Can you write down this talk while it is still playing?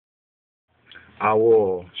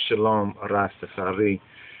Awol, Shalom, Rastafari.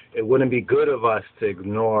 It wouldn't be good of us to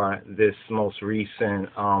ignore this most recent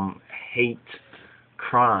hate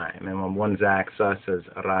crime. And when one asks us as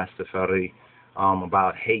Rastafari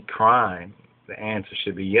about hate crime, the answer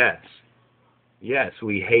should be yes. Yes,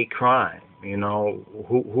 we hate crime. You know,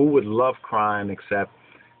 who would love crime except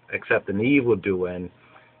an evildoer?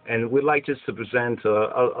 And we'd like just to present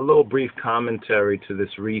a little brief commentary to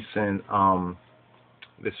this recent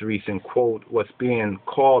quote, what's being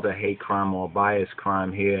called a hate crime or a bias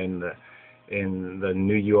crime here in the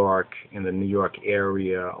New York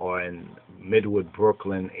area, or in Midwood,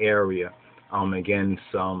 Brooklyn area, against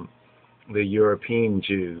the European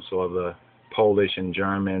Jews, or the Polish and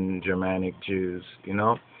Germanic Jews, you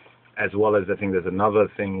know, as well as I think there's another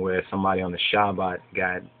thing where somebody on the Shabbat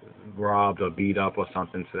got robbed or beat up or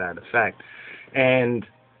something to that effect. And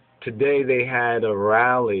today they had a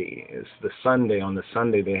rally. It's on the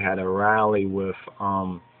Sunday they had a rally with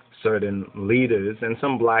certain leaders and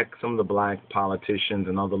some of the black politicians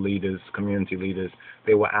and other leaders, community leaders.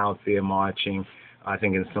 They were out there marching, I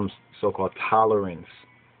think, in some so-called tolerance,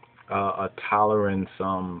 a tolerance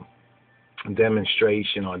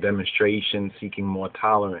demonstration seeking more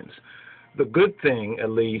tolerance. The good thing, at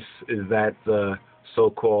least, is that the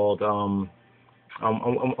so-called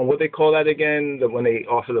what they call that again? When they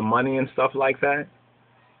offer the money and stuff like that,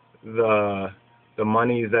 the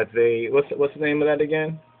money that they what's the name of that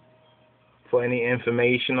again? For any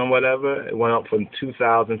information or whatever, it went up from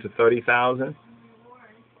 2,000 to 30,000.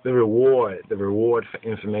 The reward for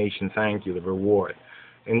information. Thank you. The reward.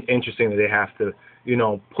 Interesting that they have to,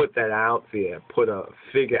 put that out there, put a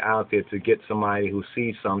figure out there to get somebody who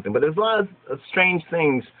sees something. But there's a lot of strange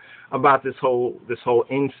things about this whole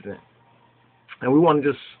incident, and we want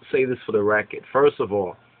to just say this for the record. First of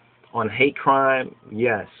all, on hate crime,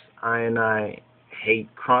 yes, I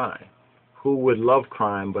hate crime. Who would love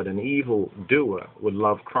crime but an evil doer would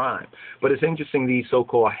love crime? But it's interesting, these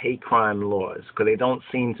so-called hate crime laws, because they don't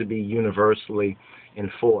seem to be universally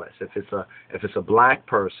enforced. If it's a black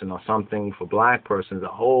person or something for black persons, a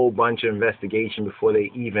whole bunch of investigation before they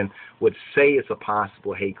even would say it's a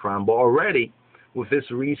possible hate crime. But already, with this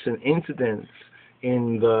recent incident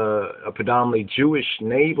in a predominantly Jewish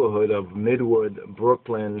neighborhood of Midwood,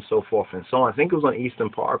 Brooklyn, so forth and so on. I think it was on Eastern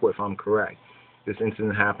Parkway, if I'm correct. This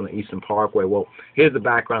incident happened on Eastern Parkway. Well, here's the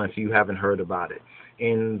background if you haven't heard about it.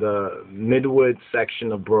 In the Midwood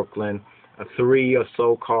section of Brooklyn, 3 or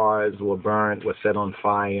so cars were set on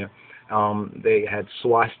fire. They had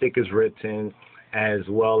swastikas written, as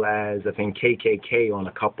well as, I think, KKK on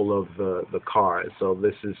a couple of the cars. So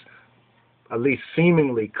this is at least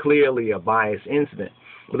seemingly clearly a biased incident.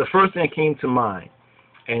 But the first thing that came to mind,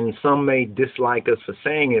 and some may dislike us for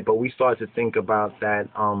saying it, but we started to think about that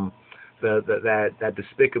that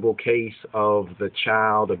despicable case of the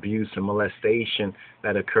child abuse and molestation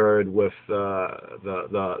that occurred with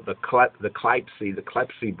the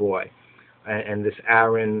Klepsy boy, and this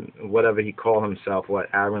Aaron, whatever he called himself,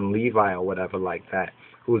 Aaron Levi or whatever like that,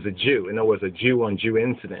 who was a Jew, and it was a Jew-on-Jew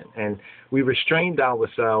incident, and we restrained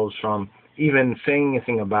ourselves from even saying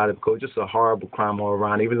anything about it because it's just a horrible crime all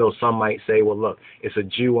around, even though some might say, well, look, it's a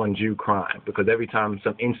Jew-on-Jew crime, because every time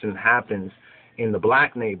some incident happens in the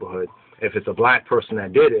black neighborhood, if it's a black person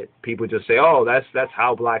that did it, people just say, oh, that's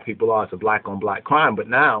how black people are. It's a black-on-black crime. But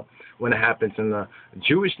now, when it happens in a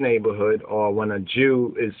Jewish neighborhood, or when a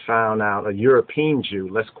Jew is found out, a European Jew,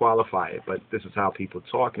 let's qualify it, but this is how people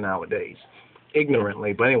talk nowadays,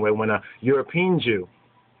 ignorantly. But anyway, when a European Jew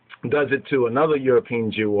does it to another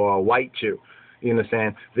European Jew or a white Jew, you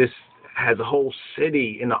understand, this has a whole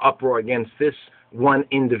city in an uproar against this one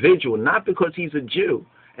individual, not because he's a Jew,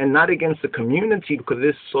 and not against the community, because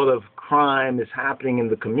this sort of crime is happening in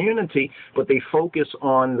the community, but they focus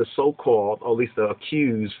on the so-called, or at least the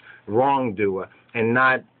accused wrongdoer, and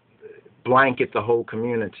not blanket the whole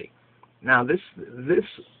community. Now, this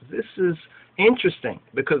is interesting,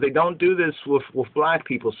 because they don't do this with black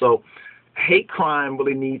people. So hate crime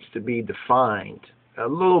really needs to be defined a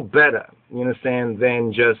little better, you understand,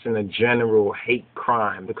 than just in a general hate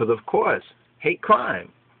crime, because, of course, hate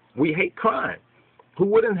crime. We hate crime. Who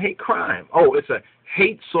wouldn't hate crime? Oh, it's a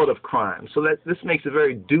hate sort of crime. So this makes it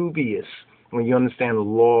very dubious when you understand the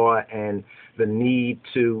law and the need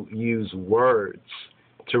to use words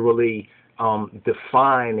to really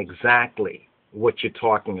define exactly what you're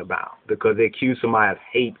talking about, because they accuse somebody of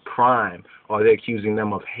hate crime, or they're accusing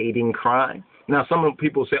them of hating crime. Now, some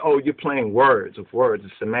people say, oh, you're playing words with words,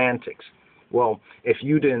 it's semantics. Well, if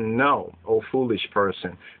you didn't know, oh foolish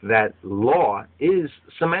person, that law is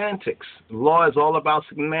semantics. Law is all about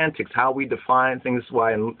semantics, how we define things. That's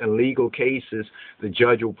why in legal cases, the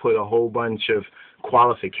judge will put a whole bunch of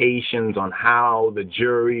qualifications on how the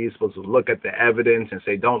jury is supposed to look at the evidence and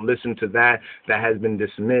say, don't listen to that has been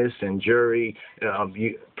dismissed, and jury,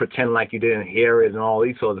 you pretend like you didn't hear it and all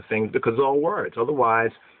these sort of things, because it's all words.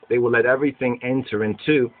 Otherwise, they will let everything enter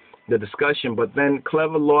into the discussion. But then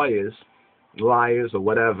clever lawyers, liars or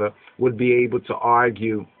whatever, would be able to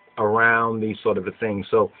argue around these sort of things.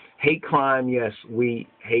 So hate crime, yes, we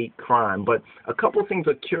hate crime. But a couple of things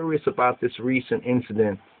are curious about this recent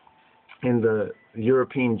incident in the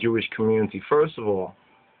European Jewish community. First of all,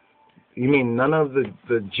 you mean none of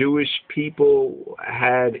the Jewish people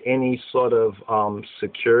had any sort of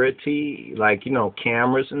security, like,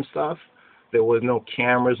 cameras and stuff? There was no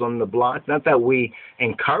cameras on the block. Not that we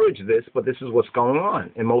encourage this, but this is what's going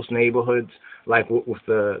on in most neighborhoods, like with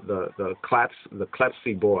the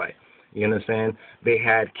Klepsy boy. You understand? They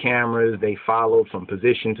had cameras. They followed from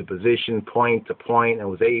position to position, point to point, and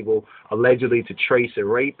was able allegedly to trace it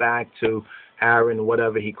right back to Aaron,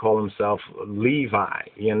 whatever he called himself, Levi.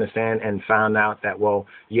 You understand? And found out that, well,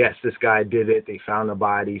 yes, this guy did it. They found the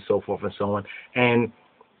body, so forth and so on. And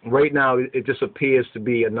right now, it just appears to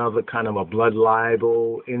be another kind of a blood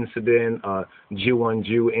libel incident, a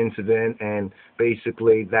Jew-on-Jew incident, and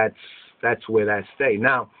basically that's where that stays.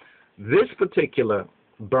 Now, this particular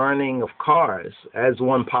burning of cars, as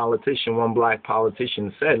one black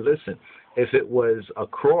politician said, listen, if it was a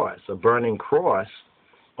cross, a burning cross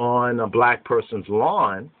on a black person's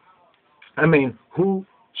lawn, I mean, who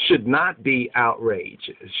should not be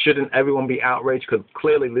outraged? Shouldn't everyone be outraged? Because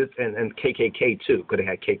clearly, and KKK too, could have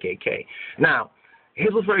had KKK. Now,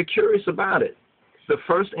 here's what's very curious about it. The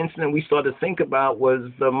first incident we started to think about was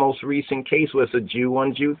the most recent case where it's a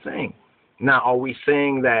Jew-on-Jew thing. Now, are we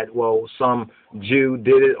saying that, well, some Jew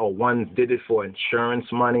did it or one did it for insurance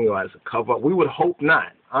money or as a cover-up? We would hope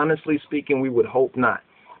not. Honestly speaking, we would hope not,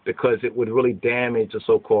 because it would really damage the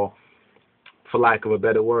so-called, for lack of a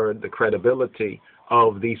better word, the credibility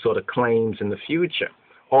of these sort of claims in the future.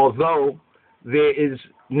 Although there is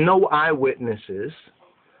no eyewitnesses,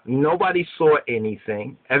 nobody saw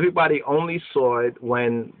anything. Everybody only saw it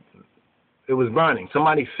when it was burning.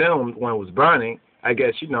 Somebody filmed when it was burning. I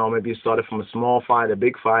guess, maybe it started from a small fire to a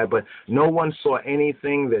big fire, but no one saw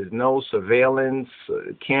anything. There's no surveillance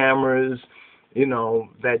cameras,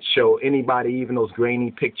 that show anybody, even those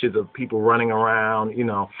grainy pictures of people running around,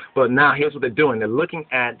 But now here's what they're doing. They're looking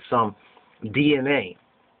at some DNA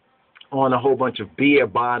on a whole bunch of beer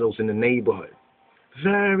bottles in the neighborhood.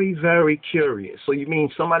 Very, very curious. So you mean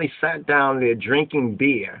somebody sat down there drinking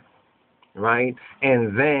beer, right?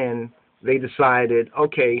 And then they decided,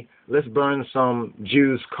 okay, let's burn some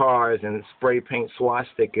Jews' cars and spray paint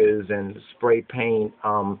swastikas and spray paint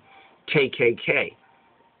KKK.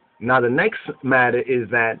 Now, the next matter is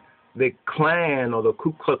that the Klan or the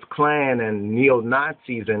Ku Klux Klan and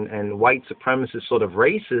neo-Nazis and white supremacist sort of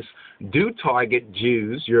racists do target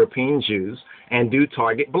Jews, European Jews, and do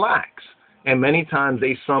target blacks. And many times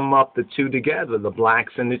they sum up the two together, the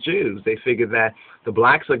blacks and the Jews. They figure that the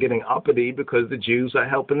blacks are getting uppity because the Jews are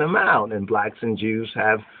helping them out, and blacks and Jews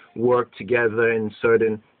have worked together in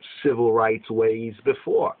certain civil rights ways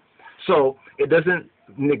before. So it doesn't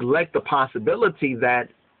neglect the possibility that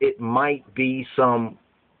it might be some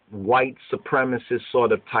white supremacist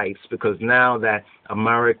sort of types, because now that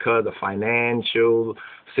America, the financial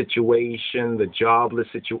situation, the jobless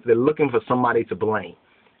situation, they're looking for somebody to blame.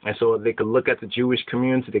 And so they could look at the Jewish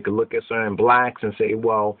community, they could look at certain blacks and say,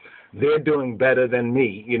 well, they're doing better than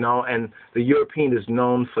me, and the European is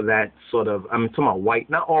known for that sort of, I'm talking about white,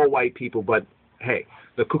 not all white people, but hey,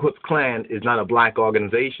 the Ku Klux Klan is not a black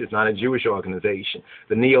organization, it's not a Jewish organization.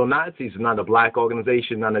 The neo-Nazis is not a black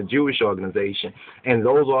organization, not a Jewish organization. And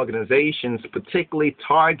those organizations particularly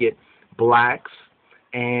target blacks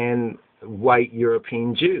and white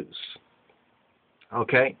European Jews.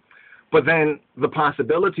 Okay? But then the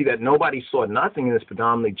possibility that nobody saw nothing in this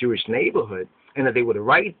predominantly Jewish neighborhood, and that they would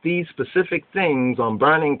write these specific things on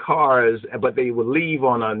burning cars, but they would leave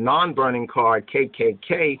on a non-burning car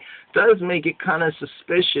KKK, does make it kind of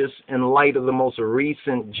suspicious in light of the most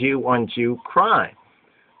recent Jew-on-Jew crime.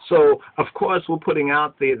 So, of course, we're putting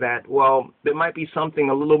out there that, well, there might be something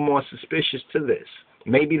a little more suspicious to this.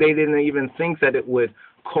 Maybe they didn't even think that it would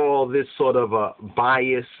call this sort of a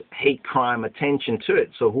bias, hate crime attention to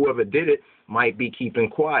it. So whoever did it might be keeping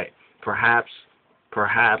quiet. Perhaps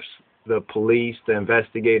the police, the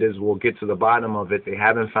investigators will get to the bottom of it. They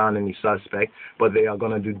haven't found any suspect, but they are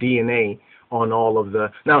going to do DNA on all of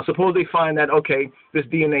the. Now, suppose they find that, okay, this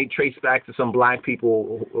DNA traced back to some black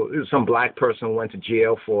people, some black person who went to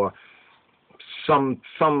jail for some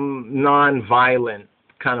non-violent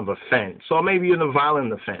kind of offense, or maybe even a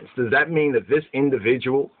violent offense. Does that mean that this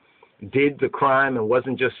individual did the crime and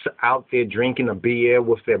wasn't just out there drinking a beer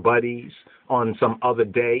with their buddies on some other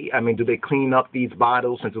day? I mean, do they clean up these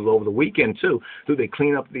bottles, since it was over the weekend too? Do they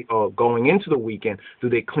clean up going into the weekend, do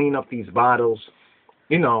they clean up these bottles,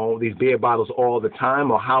 these beer bottles all the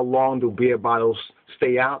time? Or how long do beer bottles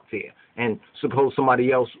stay out there? And suppose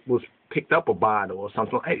somebody else was picked up a bottle or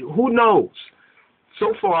something. Hey, who knows?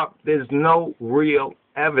 So far, there's no real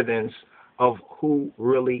evidence of who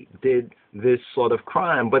really did this sort of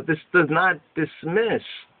crime. But this does not dismiss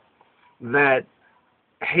that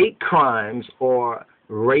hate crimes or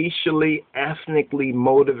racially, ethnically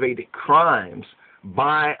motivated crimes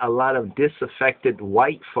by a lot of disaffected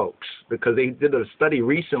white folks, because they did a study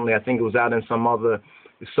recently, I think it was out in some other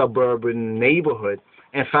suburban neighborhood,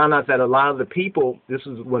 and found out that a lot of the people, this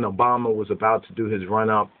is when Obama was about to do his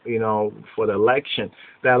run-up, for the election,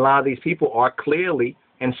 that a lot of these people are clearly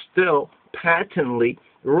and still patently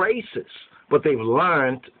racist, but they've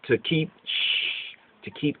learned to keep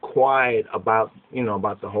quiet about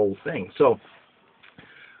the whole thing. So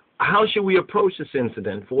how should we approach this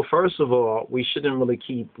incident? Well, first of all, we shouldn't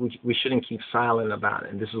keep silent about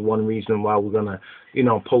it. And this is one reason why we're gonna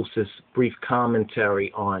post this brief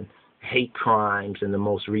commentary on hate crimes and the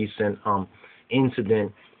most recent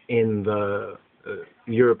incident in the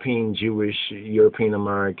European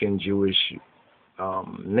American Jewish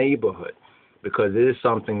neighborhood, because it is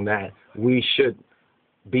something that we should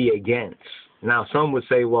be against. Now, some would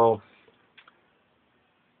say, well,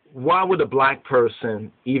 why would a black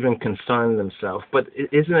person even concern themselves? But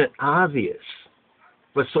isn't it obvious?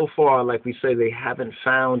 But so far, like we say, they haven't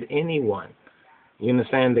found anyone. You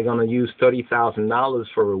understand? They're going to use $30,000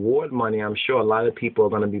 for reward money. I'm sure a lot of people are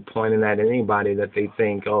going to be pointing at anybody that they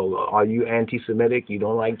think, oh, are you anti-Semitic? You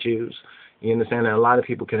don't like Jews? You understand? And a lot of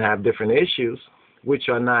people can have different issues, which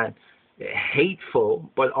are not hateful,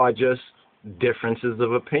 but are just differences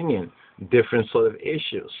of opinion, different sort of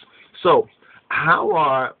issues. So how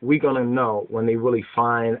are we going to know when they really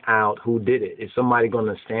find out who did it? Is somebody going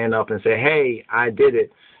to stand up and say, hey, I did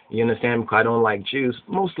it, you understand, because I don't like Jews?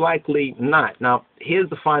 Most likely not. Now, here's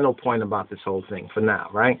the final point about this whole thing for now,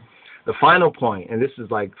 right? The final point, and this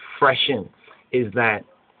is like fresh in, is that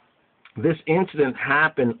this incident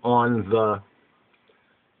happened on the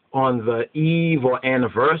eve or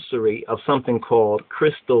anniversary of something called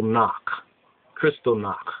Kristallnacht.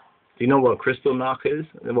 Kristallnacht. Do you know what Kristallnacht is?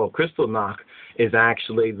 Well, Kristallnacht is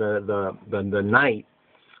actually the night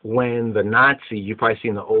when the Nazis, you've probably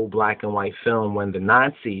seen the old black and white film, when the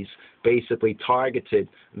Nazis basically targeted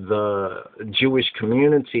the Jewish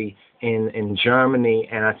community in Germany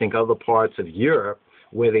and I think other parts of Europe,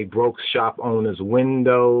 where they broke shop owners'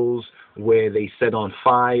 windows, where they set on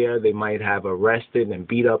fire, they might have arrested and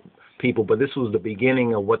beat up people. But this was the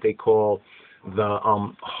beginning of what they call the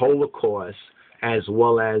Holocaust, as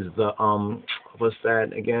well as the, what's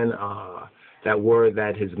that again? That word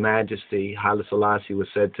that His Majesty Haile Selassie was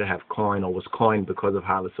said to have coined, or was coined because of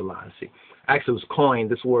Haile Selassie. Actually, it was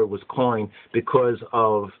coined, this word was coined because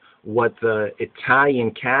of what the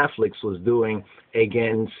Italian Catholics was doing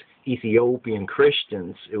against Ethiopian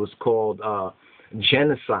Christians. It was called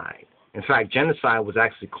genocide. In fact, genocide was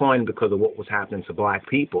actually coined because of what was happening to black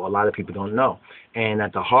people. A lot of people don't know. And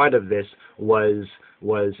at the heart of this was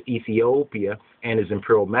Ethiopia, and His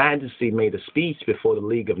Imperial Majesty made a speech before the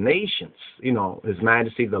League of Nations. His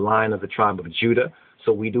Majesty, the Lion of the tribe of Judah.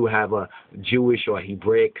 So we do have a Jewish or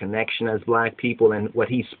Hebraic connection as black people. And what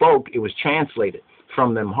he spoke, it was translated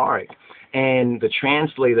from the Amharic. And the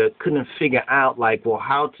translator couldn't figure out,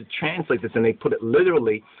 how to translate this. And they put it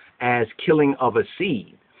literally as killing of a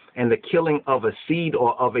seed. And the killing of a seed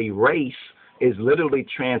or of a race is literally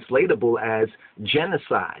translatable as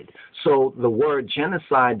genocide. So the word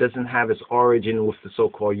genocide doesn't have its origin with the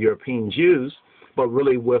so-called European Jews, but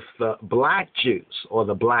really with the black Jews or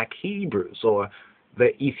the black Hebrews or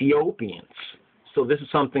the Ethiopians. So this is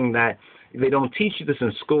something that they don't teach you this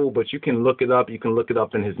in school, but you can look it up. You can look it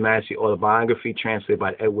up in His Majesty autobiography, translated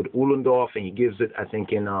by Edward Uhlendorf, and he gives it, I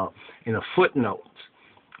think, in a footnote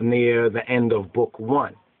near the end of book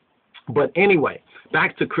 1. But anyway,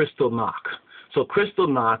 back to Kristallnacht. So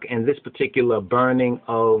Kristallnacht and this particular burning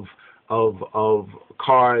of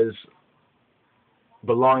cars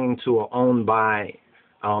belonging to or owned by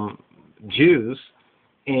Jews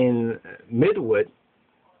in Midwood,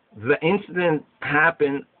 the incident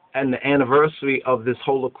happened on the anniversary of this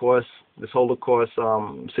Holocaust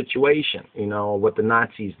situation, what the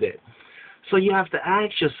Nazis did. So you have to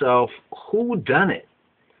ask yourself, who done it?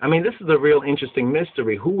 I mean, this is a real interesting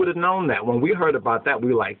mystery. Who would have known that? When we heard about that,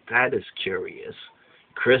 we were like, that is curious.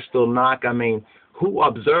 Crystal knock, I mean, who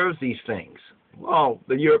observes these things? Well,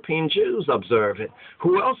 the European Jews observe it.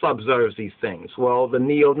 Who else observes these things? Well, the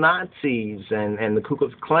neo-Nazis and the Ku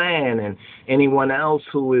Klux Klan and anyone else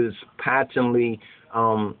who is patently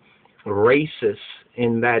racist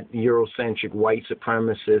in that Eurocentric white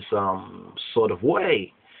supremacist sort of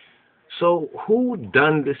way. So who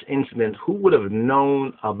done this incident? Who would have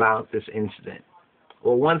known about this incident?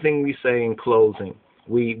 Well, one thing we say in closing,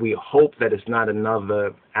 we hope that it's not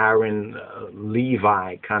another Aaron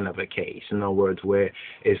Levi kind of a case. In other words, where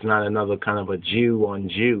it's not another kind of a Jew on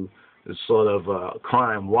Jew sort of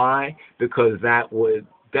crime. Why? Because that would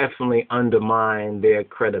definitely undermine their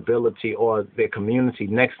credibility or their community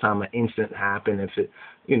next time an incident happens. If it,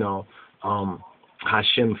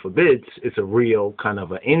 Hashem forbids, it's a real kind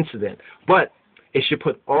of an incident. But it should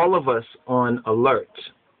put all of us on alert.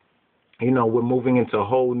 We're moving into a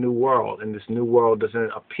whole new world, and this new world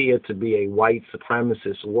doesn't appear to be a white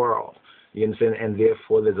supremacist world. You understand? And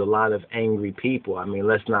therefore, there's a lot of angry people. I mean,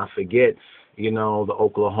 let's not forget, the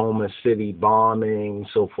Oklahoma City bombing,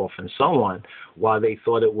 so forth and so on. While they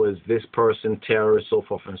thought it was this person, terrorists, so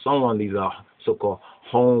forth and so on, these are so-called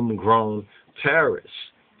homegrown terrorists,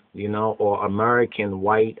 or American,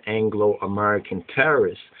 white, Anglo-American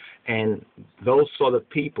terrorists. And those sort of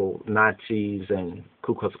people, Nazis and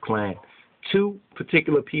Ku Klux Klan, two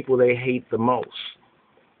particular people they hate the most,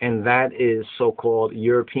 and that is so-called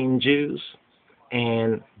European Jews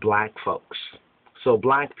and black folks. So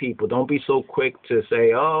black people, don't be so quick to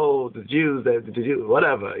say, oh, the Jews,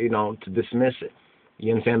 whatever, to dismiss it.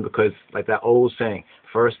 You understand? Because like that old saying,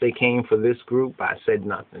 first they came for this group, I said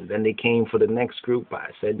nothing. Then they came for the next group, I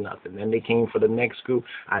said nothing. Then they came for the next group,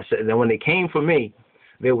 I said. And then when they came for me,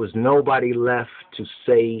 there was nobody left to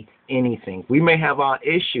say anything. We may have our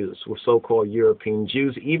issues with so-called European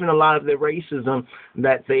Jews, even a lot of the racism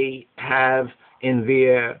that they have in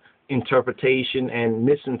their interpretation and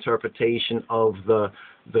misinterpretation of the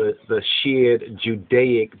shared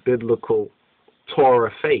Judaic biblical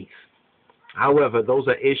Torah faith. However, those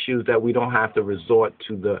are issues that we don't have to resort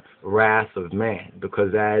to the wrath of man,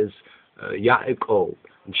 because as Yaakov,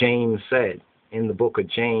 James said in the book of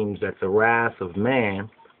James, that the wrath of man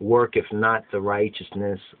worketh not the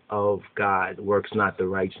righteousness of God, works not the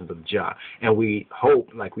righteousness of Jah. And we hope,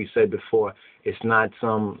 like we said before, it's not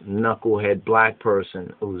some knucklehead black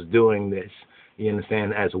person who's doing this, you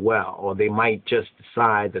understand, as well. Or they might just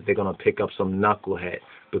decide that they're going to pick up some knucklehead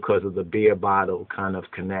because of the beer bottle kind of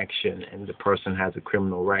connection, and the person has a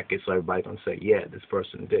criminal record, so everybody's going to say, yeah, this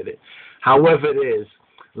person did it. However it is,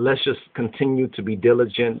 let's just continue to be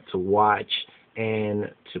diligent, to watch, and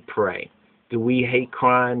to pray. Do we hate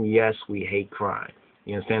crime? Yes, we hate crime.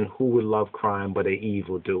 You understand? Who would love crime but an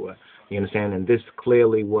evildoer? You understand? And this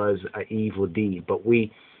clearly was an evil deed. But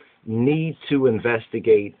we need to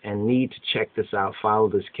investigate and need to check this out, follow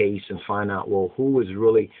this case, and find out, well, who is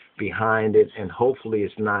really behind it. And hopefully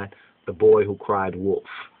it's not the boy who cried wolf.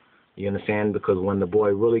 You understand? Because when the boy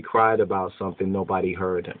really cried about something, nobody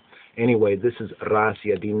heard him. Anyway, this is Ras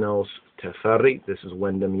Yadinos Teferi. This is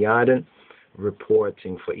Wyndham Yarden,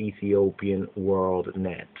 reporting for Ethiopian World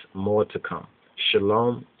Net. More to come.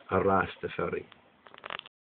 Shalom, RASTAFARI.